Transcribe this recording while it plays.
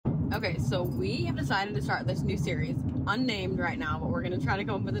Okay, so we have decided to start this new series, unnamed right now, but we're going to try to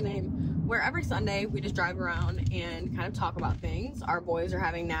come up with a name, where every Sunday we just drive around and kind of talk about things. Our boys are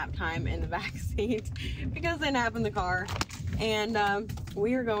having nap time in the back seat because they nap in the car, and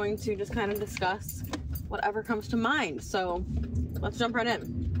we are going to just kind of discuss whatever comes to mind. So let's jump right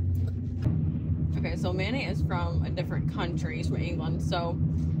in. Okay, so Manny is from a different country. He's from England, so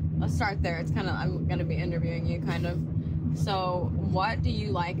let's start there. It's kind of, I'm going to be interviewing you kind of. So what do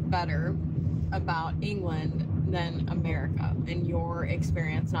you like better about England than America in your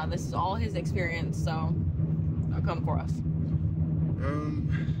experience? Now, this is all his experience, so come for us.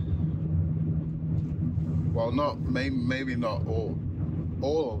 Well, maybe not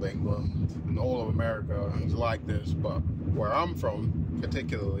all of England and all of America is like this, but where I'm from,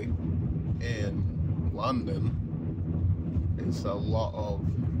 particularly in London, it's a lot of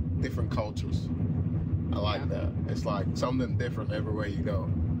different cultures. I like that. It's like something different everywhere you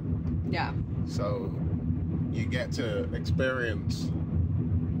go. Yeah. So you get to experience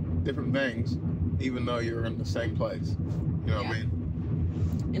different things even though you're in the same place. You know what I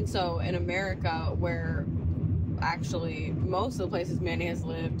mean? And so in America, where actually most of the places Manny has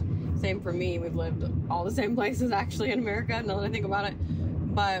lived, same for me, we've lived all the same places actually in America, now that I think about it.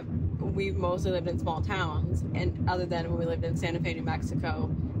 But we've mostly lived in small towns, and other than when we lived in Santa Fe, New Mexico,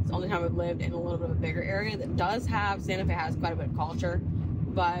 it's the only time we've lived in a little bit of a bigger area that does have, Santa Fe has quite a bit of culture,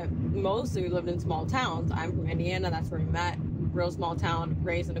 but mostly we lived in small towns. I'm from Indiana, that's where we met, real small town,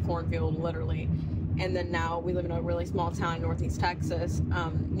 raised in a cornfield, literally. And then now we live in a really small town in Northeast Texas,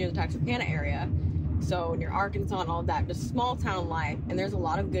 near the Texarkana area. So near Arkansas and all of that, just small town life. And there's a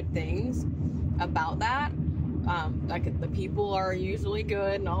lot of good things about that. Like the people are usually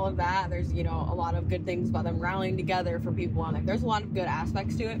good and all of that. There's, you know, a lot of good things about them rallying together for people. And like, there's a lot of good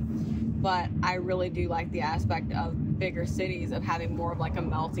aspects to it. But I really do like the aspect of bigger cities, of having more of like a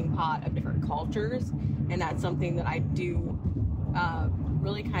melting pot of different cultures. And that's something that I do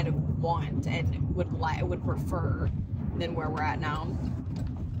really kind of want and would prefer than where we're at now.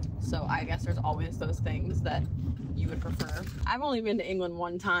 So I guess there's always those things that you would prefer. I've only been to England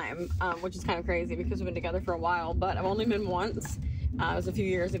one time, which is kind of crazy because we've been together for a while, but I've only been once. It was a few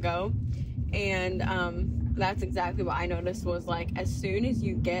years ago. And that's exactly what I noticed, was like, as soon as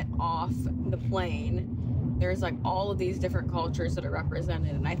you get off the plane, there's like all of these different cultures that are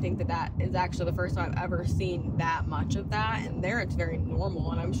represented. And I think that that is actually the first time I've ever seen that much of that. And there it's very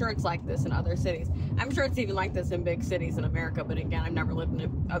normal. And I'm sure it's like this in other cities. I'm sure it's even like this in big cities in America. But again, I've never lived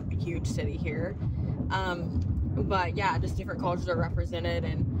in a huge city here. But yeah, just different cultures are represented.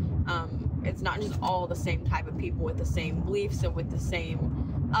 And it's not just all the same type of people with the same beliefs and with the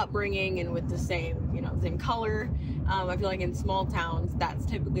same upbringing and with the same, you know, same color. I feel like in small towns, that's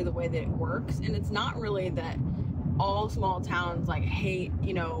typically the way that it works. And it's not really that all small towns like hate,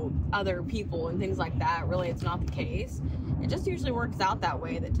 you know, other people and things like that. Really, it's not the case. It just usually works out that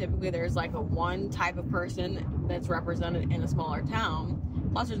way, that typically there's like a one type of person that's represented in a smaller town.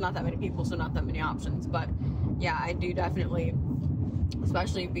 Plus there's not that many people, so not that many options. But yeah, I do definitely,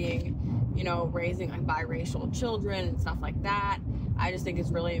 especially being, you know, raising like biracial children and stuff like that, I just think it's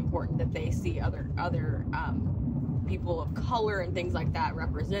really important that they see other people of color and things like that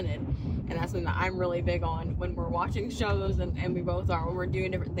represented. And that's something that I'm really big on when we're watching shows, and we both are, when we're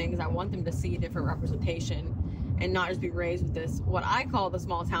doing different things. I want them to see different representation and not just be raised with this, what I call the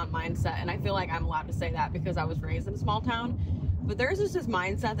small town mindset. And I feel like I'm allowed to say that because I was raised in a small town. But there's just this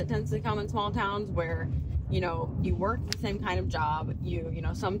mindset that tends to come in small towns where, you know, you work the same kind of job, you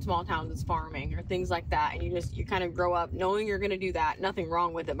know, some small towns it's farming or things like that, and you kind of grow up knowing you're going to do that. Nothing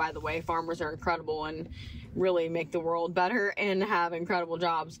wrong with it, by the way. Farmers are incredible and really make the world better and have incredible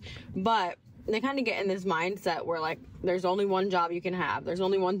jobs. But they kind of get in this mindset where, like, there's only one job you can have. There's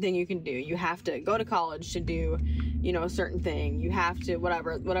only one thing you can do. You have to go to college to do, you know, a certain thing. You have to,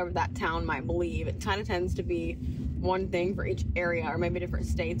 whatever that town might believe. It kind of tends to be one thing for each area, or maybe different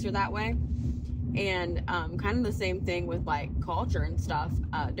states are that way. And kind of the same thing with like culture and stuff.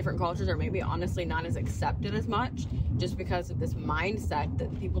 Different cultures are maybe honestly not as accepted as much, just because of this mindset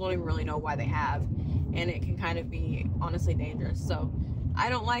that people don't even really know why they have, and it can kind of be honestly dangerous. So I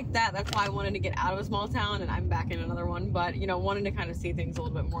don't like that. That's why I wanted to get out of a small town, and I'm back in another one, but you know, wanting to kind of see things a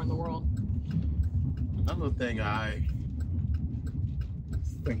little bit more in the world. Another thing I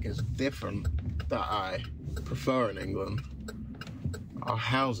think is different that I prefer in England are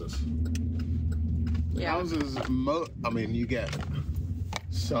houses. Yeah. Houses, I mean, you get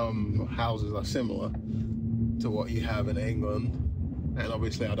some houses are similar to what you have in England, and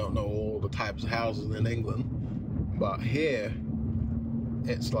obviously I don't know all the types of houses in England, but here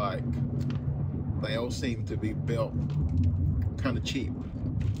it's like they all seem to be built kind of cheap.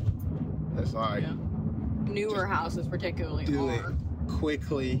 It's like newer houses particularly do are. it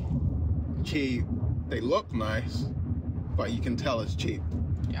quickly, cheap. They look nice, but you can tell it's cheap.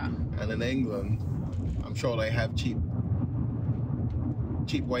 Yeah. And in England, I'm sure they have cheap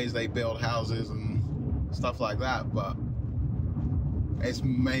ways they build houses and stuff like that, but it's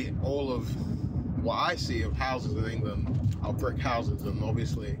made all of what I see of houses in England are brick houses, and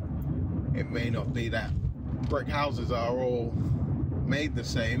obviously it may not be that brick houses are all made the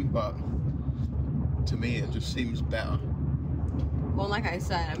same, but to me it just seems better. Well, like I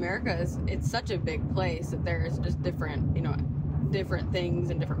said, it's such a big place that there's just different things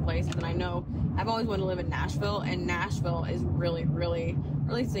in different places. And I know I've always wanted to live in Nashville, and Nashville is really, really,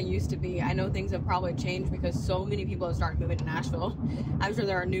 or at least it used to be. I know things have probably changed because so many people have started moving to Nashville. I'm sure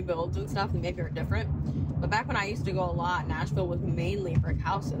there are new builds and stuff that maybe are different. But back when I used to go a lot, Nashville was mainly brick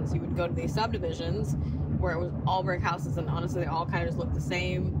houses. You would go to these subdivisions where it was all brick houses, and honestly, they all kind of just looked the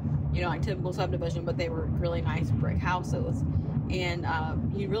same, like typical subdivision, but they were really nice brick houses. And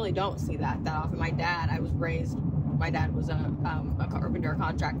you really don't see that often. My dad was a carpenter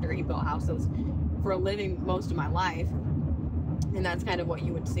contractor. He built houses for a living most of my life, and that's kind of what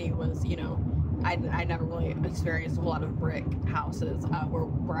you would see was, I never really experienced a lot of brick houses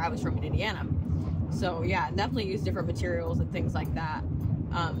where I was from in Indiana. So yeah, definitely use different materials and things like that.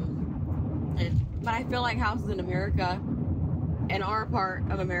 But I feel like houses in America, in our part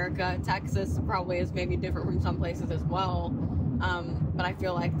of America, Texas probably is maybe different from some places as well. But I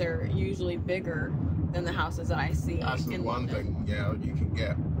feel like they're usually bigger than the houses that I see. That's in one London. thing, you can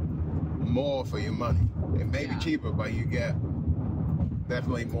get more for your money. It may be cheaper, but you get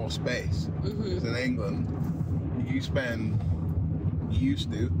definitely more space. Because in England, you used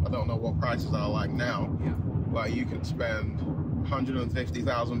to, I don't know what prices are like now, but you can spend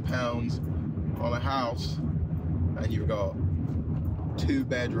 £150,000 on a house, and you've got 2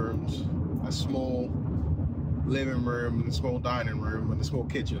 bedrooms, a small living room, and a small dining room, and a small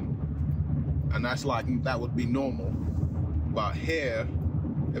kitchen. And that would be normal. But here,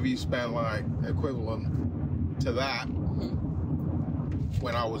 if you spend like equivalent to that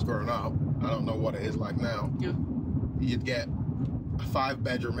when I was growing up, I don't know what it is like now, you'd get a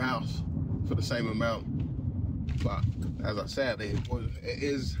 5-bedroom house for the same amount. But as I said, it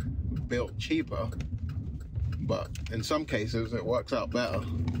is built cheaper, but in some cases it works out better.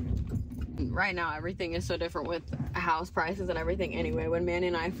 Right now, everything is so different with house prices and everything anyway. When Manny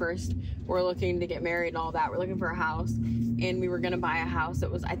and I first were looking to get married and all that, we're looking for a house, and we were going to buy a house that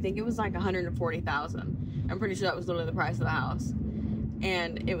was, I think it was like $140,000. I'm pretty sure that was literally the price of the house.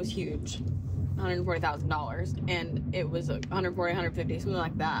 And it was huge. $140,000. And it was 140, 150, something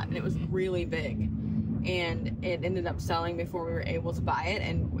like that. And it was really big. And it ended up selling before we were able to buy it.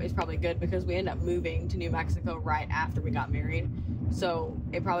 And it's probably good because we ended up moving to New Mexico right after we got married. So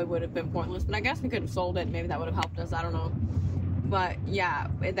it probably would have been pointless, but I guess we could have sold it. Maybe that would have helped us. I don't know. But yeah,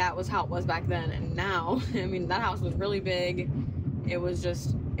 that was how it was back then. And now, I mean, that house was really big. It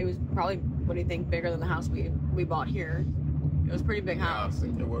was probably, what do you think, bigger than the house we bought here. It was a pretty big house. Yeah, I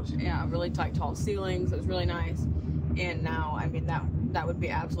think it was. Yeah, really tight, tall ceilings. It was really nice. And now, I mean, that would be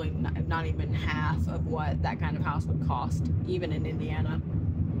absolutely not even half of what that kind of house would cost, even in Indiana.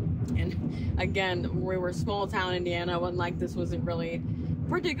 And again, we were small town Indiana. It wasn't like this was a really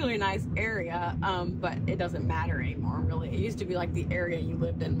particularly nice area, but it doesn't matter anymore, really. It used to be like the area you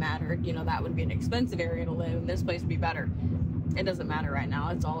lived in mattered. That would be an expensive area to live, and this place would be better. It doesn't matter right now.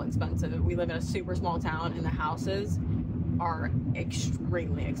 It's all expensive. We live in a super small town, and the houses are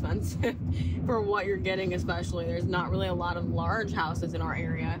extremely expensive for what you're getting, especially. There's not really a lot of large houses in our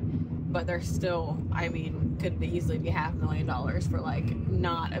area, but they're still, I mean, could easily be $500,000 for like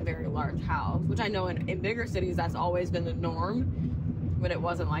not a very large house, which I know in bigger cities that's always been the norm, but it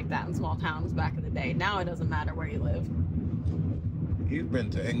wasn't like that in small towns back in the day. Now it doesn't matter where you live. You've been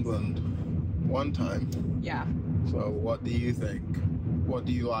to England one time. Yeah. So what do you think? What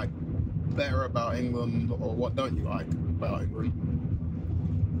do you like better about England, or what don't you like about England?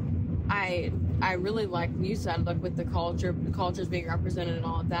 I really like, you said, like with the cultures being represented and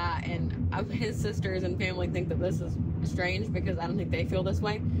all of that, and his sisters and family think that this is strange because I don't think they feel this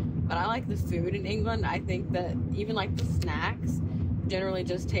way, but I like the food in England. I think that even like the snacks generally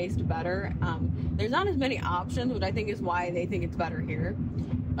just taste better. There's not as many options, which I think is why they think it's better here.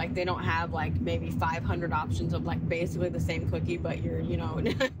 Like they don't have like maybe 500 options of like basically the same cookie, but you're,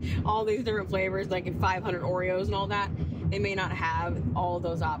 all these different flavors, like 500 Oreos and all that. They may not have all of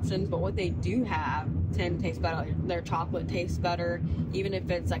those options, but what they do have tend to taste better. Their chocolate tastes better, even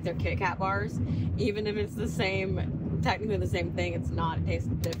if it's like their Kit Kat bars. Even if it's technically the same thing, it's not. It tastes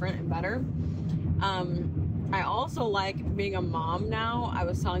different and better. I also like being a mom now. I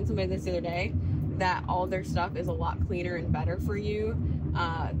was telling somebody this the other day that all their stuff is a lot cleaner and better for you.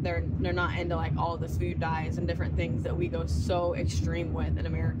 They're not into like all this food dyes and different things that we go so extreme with in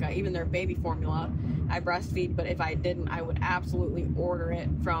America. Even their baby formula, I breastfeed, but if I didn't, I would absolutely order it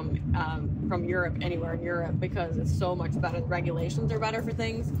from Europe, anywhere in Europe, because it's so much better. The regulations are better for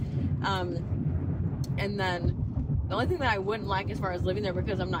things. And then the only thing that I wouldn't like as far as living there,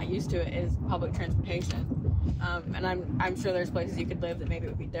 because I'm not used to it, is public transportation. And I'm sure there's places you could live that maybe it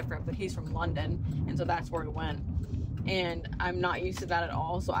would be different, but he's from London, and so that's where we went. And I'm not used to that at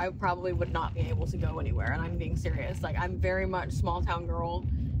all, so I probably would not be able to go anywhere, and I'm being serious. Like, I'm very much small town girl.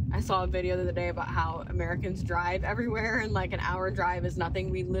 I saw a video the other day about how Americans drive everywhere, and like an hour drive is nothing.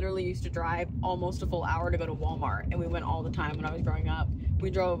 We literally used to drive almost a full hour to go to Walmart, and we went all the time when I was growing up.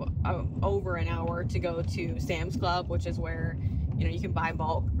 We drove over an hour to go to Sam's Club, which is where, you know, you can buy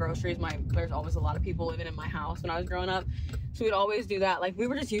bulk groceries. There's always a lot of people living in my house when I was growing up, so we'd always do that. Like, we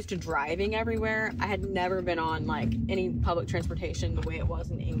were just used to driving everywhere. I had never been on like any public transportation the way it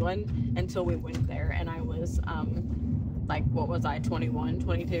was in England until we went there, and I was like, what was I, 21,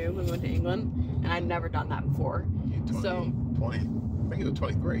 22 when we went to England, and I'd never done that before. 20, I think it was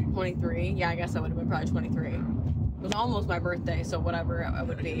 23. 23, yeah, I guess I would have been probably 23. It was almost my birthday, so whatever I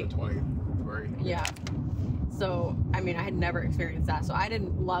would be. 23. Yeah. So, I mean, I had never experienced that, so I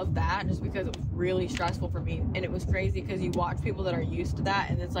didn't love that just because it was really stressful for me, and it was crazy because you watch people that are used to that,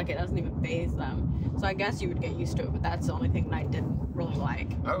 and it's like it doesn't even faze them. So I guess you would get used to it, but that's the only thing that I didn't really like.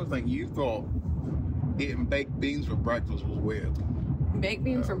 I would think you thought eating baked beans for breakfast was weird. Baked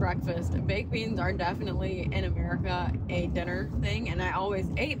beans for breakfast. Baked beans are definitely in America a dinner thing, and I always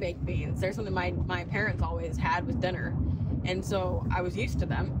ate baked beans. They're something my parents always had with dinner, and so I was used to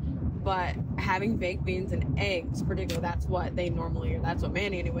them. But having baked beans and eggs, particularly, that's what they normally, or that's what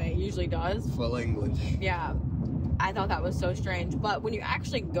Manny anyway usually does. Full English. Yeah, I thought that was so strange. But when you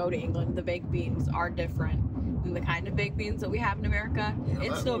actually go to England, the baked beans are different than the kind of baked beans that we have in America. Yeah,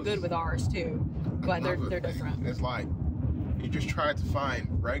 it's still good with ours too, but they're different. It's like you just try to find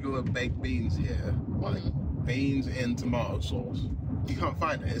regular baked beans here, like beans and tomato sauce. You can't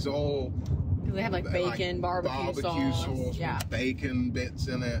find it. It's all because they have like bacon, like barbecue sauce yeah, with bacon bits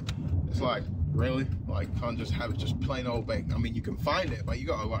in it. It's like, really? Like, can't just have it just plain old baked? I mean, you can find it, but you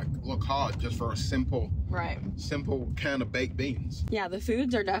gotta like look hard just for a simple can of baked beans. Yeah, the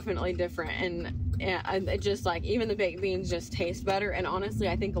foods are definitely different, and it just like, even the baked beans just taste better. And honestly,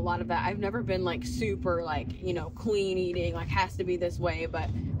 I think a lot of that, I've never been like super like, you know, clean eating, like has to be this way, but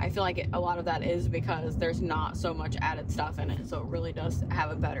I feel like a lot of that is because there's not so much added stuff in it, so it really does have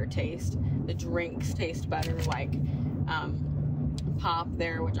a better taste. The drinks taste better, like pop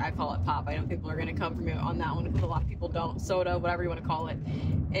there, which I call it pop. I know people are going to come for me on that one because a lot of people don't. Soda, whatever you want to call it,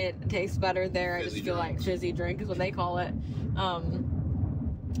 it tastes better there. I just feel like fizzy drink is what they call it. I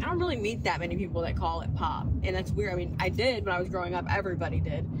don't really meet that many people that call it pop, and that's weird. I mean, I did when I was growing up, everybody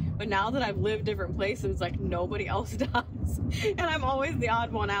did, but now that I've lived different places, like nobody else does, and I'm always the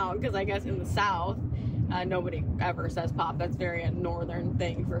odd one out because I guess in the South nobody ever says pop. That's very a northern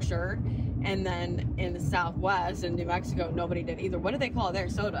thing for sure. And then in the Southwest, in New Mexico, nobody did either. What do they call it there?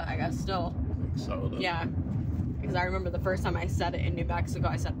 Soda, I guess, still. Soda. Yeah. Because I remember the first time I said it in New Mexico,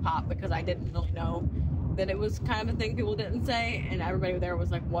 I said pop because I didn't really know that it was kind of a thing people didn't say. And everybody there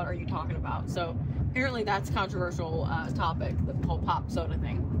was like, what are you talking about? So apparently that's a controversial topic, the whole pop soda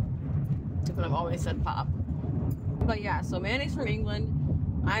thing. But I've always said pop. But yeah, so Manny's from England.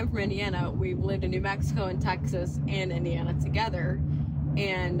 I'm from Indiana. We've lived in New Mexico and Texas and Indiana together.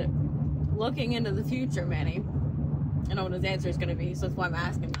 And looking into the future, Manny, I know what his answer is going to be, so that's why I'm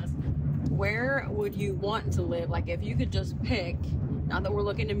asking this. Where would you want to live? Like, if you could just pick, not that we're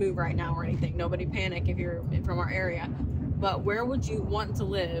looking to move right now or anything, nobody panic if you're from our area, but where would you want to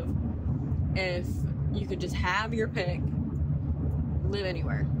live if you could just have your pick, live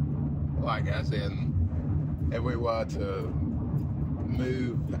anywhere? Like, as in, if we were to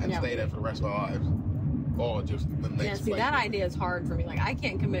move and stay there for the rest of our lives, or just the next place. See, that idea is hard for me. Like, I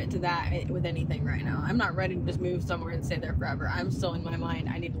can't commit to that with anything right now. I'm not ready to just move somewhere and stay there forever. I'm still in my mind,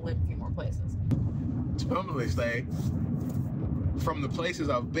 I need to live a few more places. To permanently stay, from the places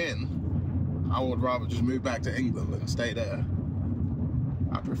I've been, I would rather just move back to England and stay there.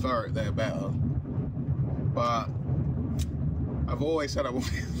 I prefer it there better. But I've always said I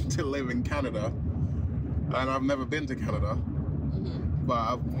wanted to live in Canada, and I've never been to Canada. But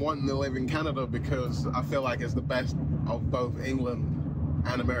I want to live in Canada because I feel like it's the best of both England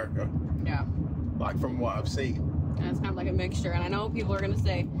and America. Yeah. Like, from what I've seen. And it's kind of like a mixture. And I know people are going to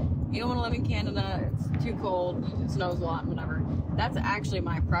say, you don't want to live in Canada, it's too cold, it snows a lot, whatever. That's actually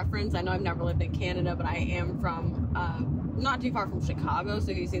my preference. I know I've never lived in Canada, but I am from not too far from Chicago.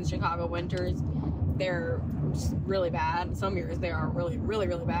 So if you've seen Chicago winters, they're really bad. Some years they are really, really,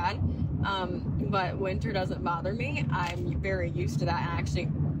 really bad. But winter doesn't bother me. I'm very used to that, and I actually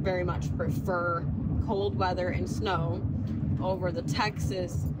very much prefer cold weather and snow over the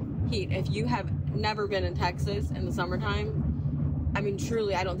Texas heat. If you have never been in Texas in the summertime, I mean,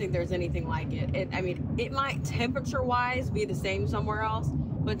 truly, I don't think there's anything like it. It might temperature-wise be the same somewhere else,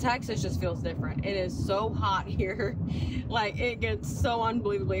 but Texas just feels different. It is so hot here. Like, it gets so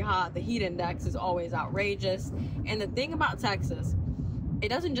unbelievably hot. The heat index is always outrageous. And the thing about Texas, it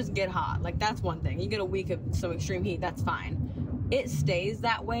doesn't just get hot. Like, that's one thing. You get a week of some extreme heat, that's fine. It stays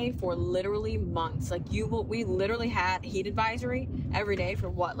that way for literally months. Like, we literally had heat advisory every day for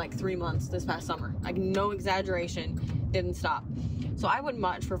what, like 3 months this past summer. Like, no exaggeration, didn't stop. So I would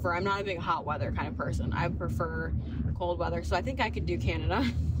much prefer, I'm not a big hot weather kind of person. I prefer cold weather. So I think I could do Canada.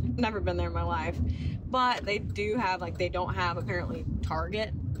 Never been there in my life. But they do have, like, they don't have apparently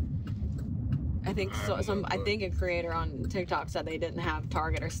Target. I think I think a creator on TikTok said they didn't have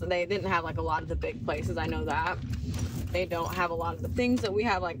Target, or so they didn't have like a lot of the big places. I know that. They don't have a lot of the things that we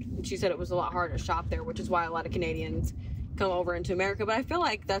have. Like, she said it was a lot harder to shop there, which is why a lot of Canadians come over into America. But I feel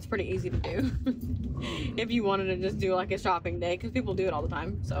like that's pretty easy to do if you wanted to just do like a shopping day, because people do it all the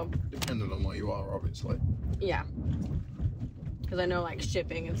time. So depending on what you are, obviously. Yeah, because I know like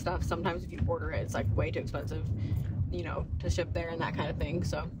shipping and stuff, sometimes if you order it, it's like way too expensive, you know, to ship there and that kind of thing.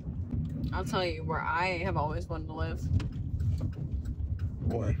 So I'll tell you where I have always wanted to live.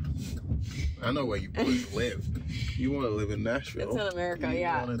 Boy, I know where you want to live. You want to live in Nashville. It's in America,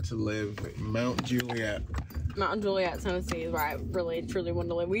 yeah. You wanted to live in Mount Juliet. Mount Juliet, Tennessee is where I really, truly wanted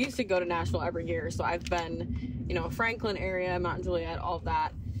to live. We used to go to Nashville every year, so I've been, you know, Franklin area, Mount Juliet, all of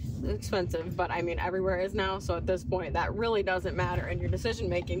that. It's expensive, but I mean, everywhere is now, so at this point, that really doesn't matter in your decision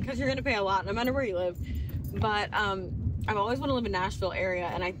making, because you're going to pay a lot no matter where you live. But I've always wanted to live in Nashville area,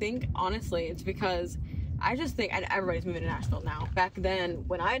 and I think, honestly, it's because I just think, and everybody's moving to Nashville now. Back then,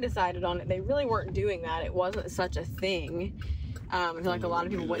 when I decided on it, they really weren't doing that. It wasn't such a thing. I feel like a lot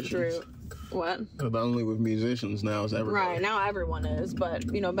of people went through, what? Not only with musicians, now it's everybody. Right, now everyone is, but,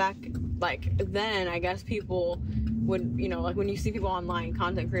 you know, back, like, then, I guess people would, you know, like, when you see people online,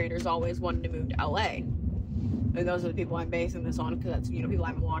 content creators always wanted to move to LA. And those are the people I'm basing this on, because that's, you know, people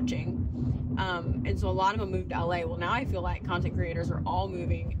I'm watching. And so a lot of them moved to LA. Well, now I feel like content creators are all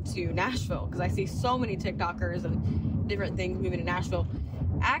moving to Nashville, because I see so many TikTokers and different things moving to Nashville.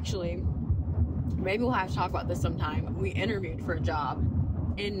 Actually, maybe we'll have to talk about this sometime. We interviewed for a job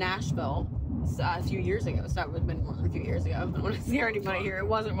in Nashville a few years ago, so that would have been more than a few years ago. I don't want to scare anybody here. It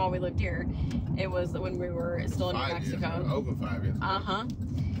wasn't while we lived here. It was when we were still in New Mexico. Over 5 years ago.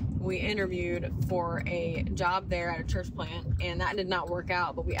 We interviewed for a job there at a church plant, and that did not work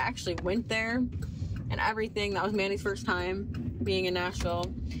out, but we actually went there and everything. That was Manny's first time being in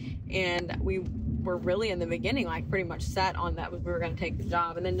Nashville, and we were really in the beginning like pretty much set on that we were going to take the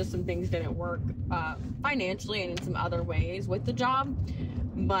job, and then just some things didn't work financially and in some other ways with the job,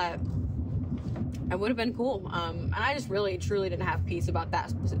 but it would have been cool. And I just really truly didn't have peace about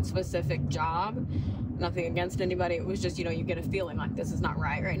that specific job. Nothing against anybody. It was just, you know, you get a feeling like this is not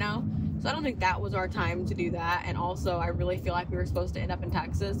right now. So I don't think that was our time to do that. And also, I really feel like we were supposed to end up in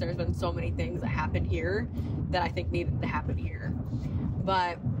Texas. There's been so many things that happened here that I think needed to happen here.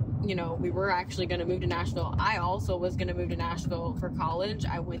 But, you know, we were actually going to move to Nashville. I also was going to move to Nashville for college.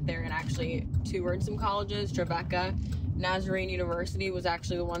 I went there and actually toured some colleges. Tribeca Nazarene University was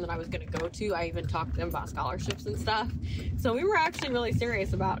actually the one that I was going to go to. I even talked to them about scholarships and stuff. So we were actually really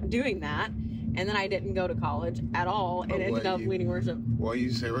serious about doing that. And then I didn't go to college at all and ended up leading worship. Were you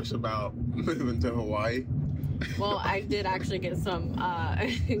serious about moving to Hawaii? Well, I did actually get some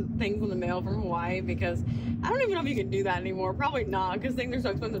things in the mail from Hawaii, because I don't even know if you can do that anymore. Probably not, because things are so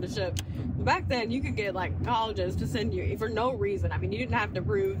expensive to ship. But back then, you could get like colleges to send you for no reason. I mean, you didn't have to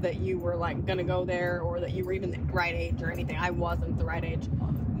prove that you were like gonna go there or that you were even the right age or anything. I wasn't the right age,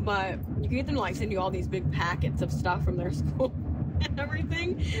 but you could get them to like send you all these big packets of stuff from their school. And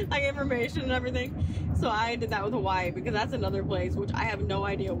everything, like information and everything. So I did that with Hawaii, because that's another place which I have no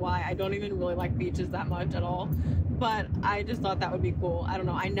idea why. I don't even really like beaches that much at all, but I just thought that would be cool. I don't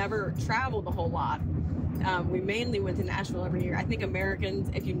know, I never traveled a whole lot. We mainly went to Nashville every year. I think Americans,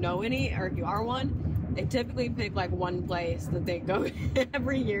 if you know any, or if you are one, they typically pick like one place that they go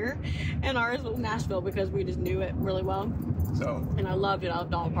every year, and ours was Nashville, because we just knew it really well. So, and I loved it. I loved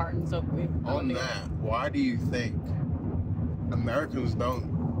Dolly Parton. So on that, why do you think Americans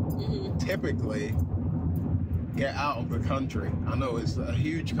don't typically get out of the country. I know it's a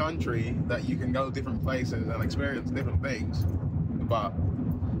huge country that you can go different places and experience different things, but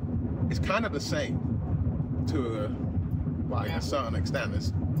it's kind of the same to a certain extent.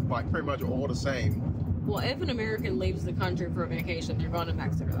 It's like pretty much all the same. Well, if an American leaves the country for a vacation, they're going to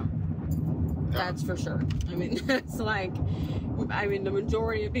Mexico. That's for sure. I mean, it's like, the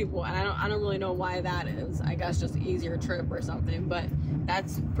majority of people, and I don't really know why that is. I guess just an easier trip or something, but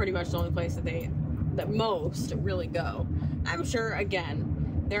that's pretty much the only place that most really go. I'm sure,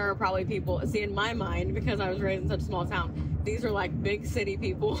 again, there are probably people, see, in my mind, because I was raised in such a small town, these are like big city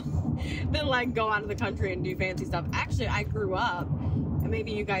people that like go out of the country and do fancy stuff. Actually, I grew up, and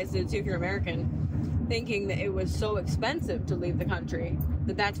maybe you guys did too if you're American, thinking that it was so expensive to leave the country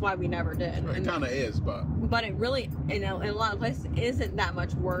that's why we never did. It kind of is, but it really, in a lot of places, isn't that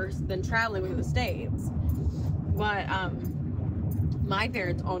much worse than traveling with the States. But my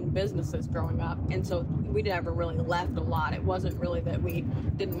parents owned businesses growing up, and so we never really left a lot. It wasn't really that we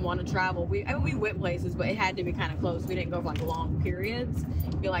didn't want to travel. We went places, but it had to be kind of close. We didn't go for like long periods.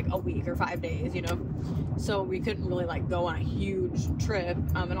 It'd be like a week or 5 days, you know. So we couldn't really like go on a huge trip.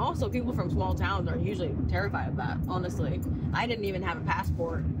 And also, people from small towns are usually terrified of that. Honestly, I didn't even have a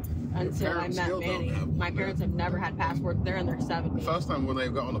passport until I met Manny. My parents have never had passports. They're in their 70s. The first time when they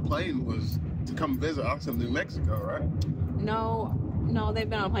got on a plane was to come visit us in New Mexico, right? No, they've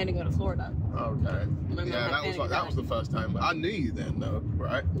been on a plane to go to Florida. Okay. Yeah, that was the first time. I knew you then, though,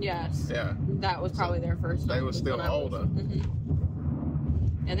 right? Yes. Yeah. That was probably their first time. They were still older.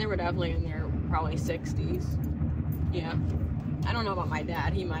 And they were definitely in their probably 60s. Yeah. I don't know about my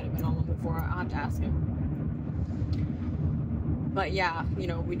dad. He might have been on one before. I'll have to ask him. But yeah, you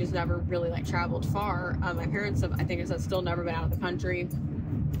know, we just never really like traveled far. My parents have, I think it said, still never been out of the country.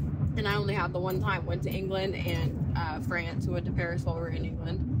 And I only had the one time. Went to England and France. We went to Paris while we were in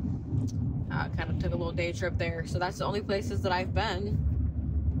England. Kind of took a little day trip there. So that's the only places that I've been.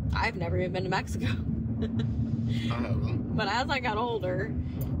 I've never even been to Mexico. I haven't. But as I got older,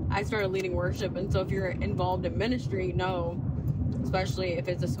 I started leading worship. And so if you're involved in ministry, you know, especially if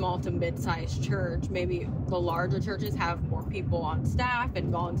it's a small to mid-sized church, maybe the larger churches have more people on staff and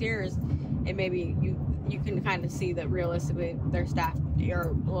volunteers. And maybe you can kind of see that realistically their staff are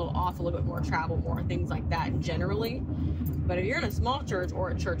a little off, a little bit more travel, more things like that generally. But if you're in a small church or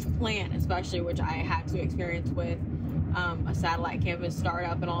a church plant, especially, which I had some experience with, a satellite campus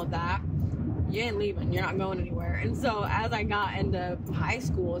startup and all of that, you ain't leaving. You're not going anywhere. And so as I got into high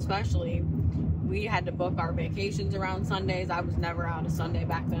school, especially, we had to book our vacations around Sundays. I was never out a Sunday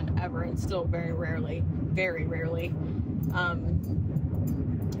back then, ever, and still very rarely.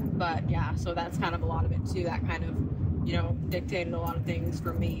 But yeah, so that's kind of a lot of it too. That kind of, you know, dictated a lot of things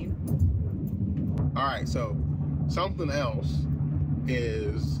for me. All right, so something else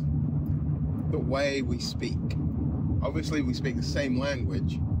is the way we speak. Obviously, we speak the same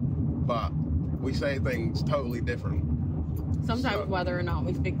language, but we say things totally different. Sometimes whether or not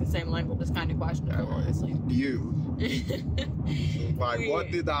we speak the same language is kind of questionable, honestly. You. Like, what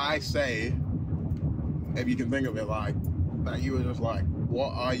did I say, if you can think of it, like, that you were just like,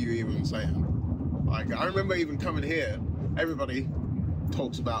 what are you even saying? Like, I remember even coming here, everybody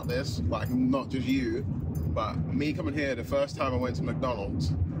talks about this, like, not just you, but me coming here, the first time I went to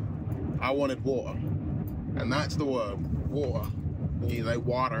McDonald's, I wanted water. And that's the word, water. You say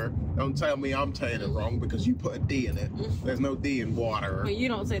water. Don't tell me I'm saying it wrong because you put a D in it. There's no D in water. But you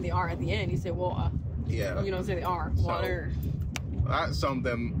don't say the R at the end, you say water. Yeah. You don't say the R, water. So, that's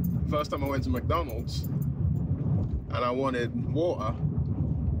something, first time I went to McDonald's and I wanted water,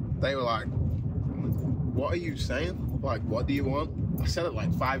 they were like, what are you saying? Like, what do you want? I said it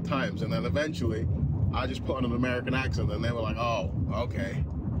like 5 times, and then eventually I just put on an American accent, and they were like, oh, okay.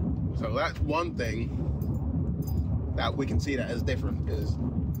 So that's one thing that we can see that as different, is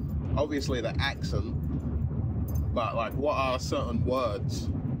obviously the accent, but like, what are certain words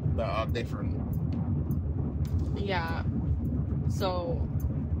that are different? Yeah. So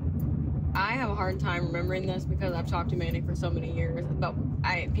I have a hard time remembering this because I've talked to Manny for so many years, but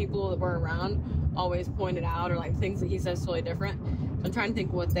people that were around always pointed out, or like things that he says totally different. So I'm trying to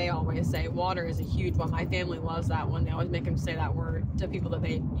think what they always say. Water is a huge one. My family loves that one. They always make him say that word to people that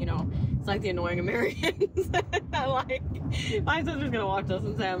they, you know, it's like the annoying Americans. I like, my sister's gonna watch this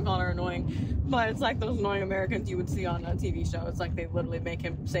and say I'm calling her annoying, but it's like those annoying Americans you would see on a TV show. It's like they literally make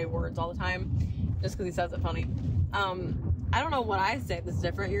him say words all the time just because he says it funny. I don't know what I say that's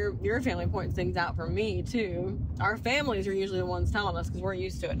different. Your family points things out for me too. Our families are usually the ones telling us because we're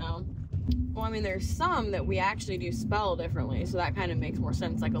used to it now. Well, I mean, there's some that we actually do spell differently, so that kind of makes more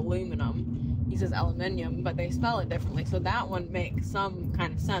sense, like aluminum. He says aluminium, but they spell it differently, so that one makes some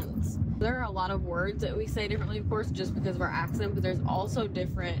kind of sense. There are a lot of words that we say differently, of course, just because of our accent, but there's also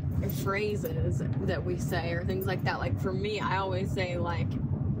different phrases that we say or things like that. Like for me, I always say like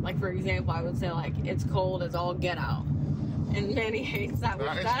for example, I would say like, it's cold as all get out. And Manny hates that.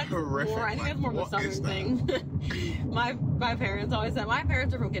 That's horrific. More, I think that's more of a southern thing. my parents always said, my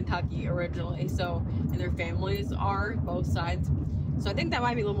parents are from Kentucky originally, so, and their families are, both sides. So I think that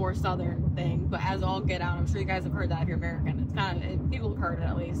might be a little more southern thing, but as all get out, I'm sure you guys have heard that if you're American. It's kind of, people have heard it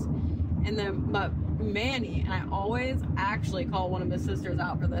at least. And then, but Manny, and I always actually call one of his sisters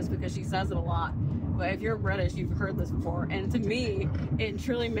out for this because she says it a lot. But if you're British, you've heard this before. And to me, it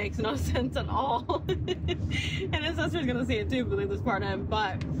truly makes no sense at all. And his sister's gonna see it too, believe this part in.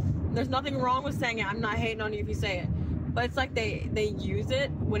 But there's nothing wrong with saying it. I'm not hating on you if you say it. But it's like they use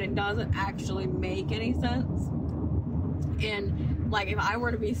it when it doesn't actually make any sense. And like if I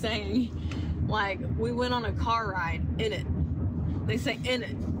were to be saying, like, we went on a car ride in it. They say in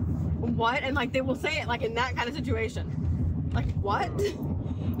it. What? And like they will say it like in that kind of situation. Like what?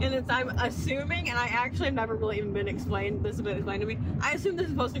 And it's, I'm assuming, and I actually have never really even been explained, this has been explained to me, I assume this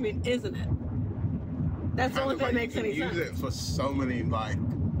is supposed to mean isn't it? That's the only thing that makes any sense. You use it for so many, like...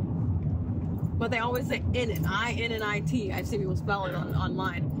 But they always say in it, I-N-N-I-T. I've seen people spell it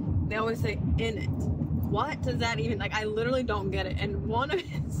online. They always say in it. What does that even, like, I literally don't get it. And one of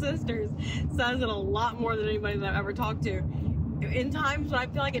his sisters says it a lot more than anybody that I've ever talked to. In times when I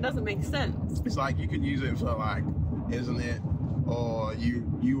feel like it doesn't make sense. It's like you could use it for like, isn't it? Or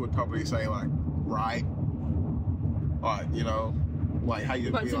you would probably say like, right? Or, you know, like how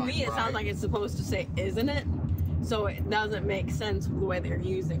you. But to me, it sounds like it's supposed to say, isn't it? So it doesn't make sense the way they're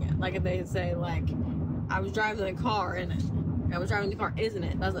using it. Like if they say like, I was driving the car in it. I was driving the car, isn't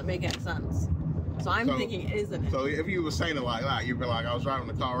it? Doesn't make any sense. So I'm thinking, isn't it? So if you were saying it like that, you'd be like, I was driving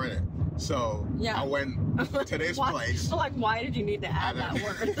the car in it. So yeah. I went to this place. So like, why did you need to add that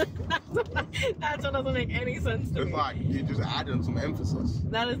word? That's what doesn't make any sense to me. It's like you just added some emphasis.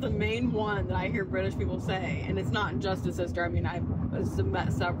 That is the main one that I hear British people say, and it's not just his sister. I mean, I've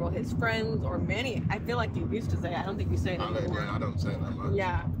met several of his friends or many. I feel like you used to say it. I don't think you say it anymore. I don't say it that much.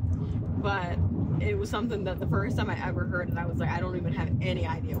 Yeah, but it was something that the first time I ever heard it, I was like, I don't even have any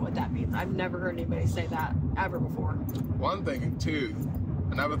idea what that means. I've never heard anybody say that ever before. One thing too.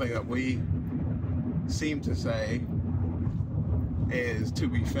 Another thing that we seem to say is to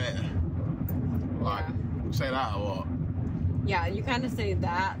be fair. Like, say that a lot. Yeah, you kind of say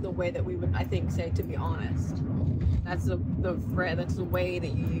that the way that we would, I think, say to be honest. That's that's the way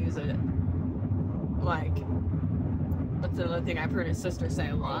that you use it. Like, that's another thing I've heard his sister say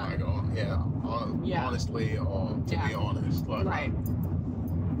a lot. Oh my god, yeah. Honestly, or to be honest. Like, right.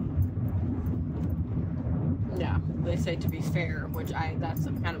 Yeah, they say to be fair, which that's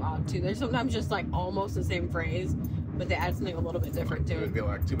kind of odd too. There's sometimes just like almost the same phrase, but they add something a little bit different to it. It would be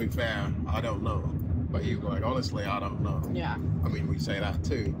like, to be fair, I don't know. But you go like, honestly, I don't know. Yeah. I mean, we say that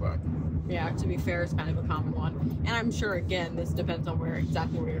too, but... Yeah, to be fair is kind of a common one. And I'm sure, again, this depends on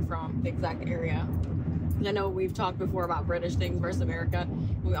exactly where you're from, the exact area. I know we've talked before about British things versus America.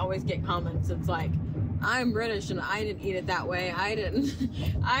 We always get comments. It's like, I'm British and I didn't eat it that way. I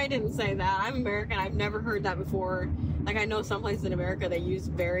didn't say that. I'm American. I've never heard that before. Like, I know some places in America, they use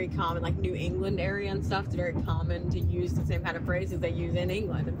very common, like New England area and stuff. It's very common to use the same kind of phrases they use in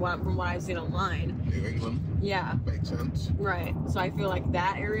England, from what I've seen online. New England? Yeah. Makes sense. Right. So I feel like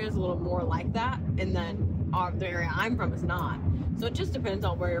that area is a little more like that. And then the area I'm from is not. So it just depends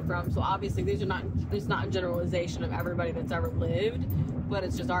on where you're from. So obviously it's not a generalization of everybody that's ever lived, but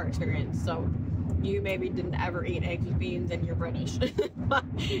it's just our experience. So you maybe didn't ever eat eggs with beans and you're British.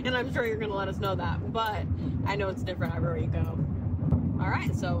 And I'm sure you're going to let us know that. But I know it's different everywhere you go.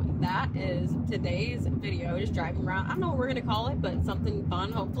 Alright, so that is today's video, just driving around. I don't know what we're going to call it, but something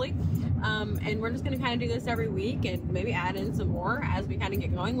fun, hopefully. And we're just going to kind of do this every week and maybe add in some more as we kind of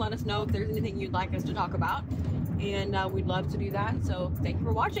get going. Let us know if there's anything you'd like us to talk about. And we'd love to do that. So thank you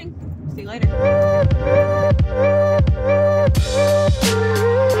for watching. See you later.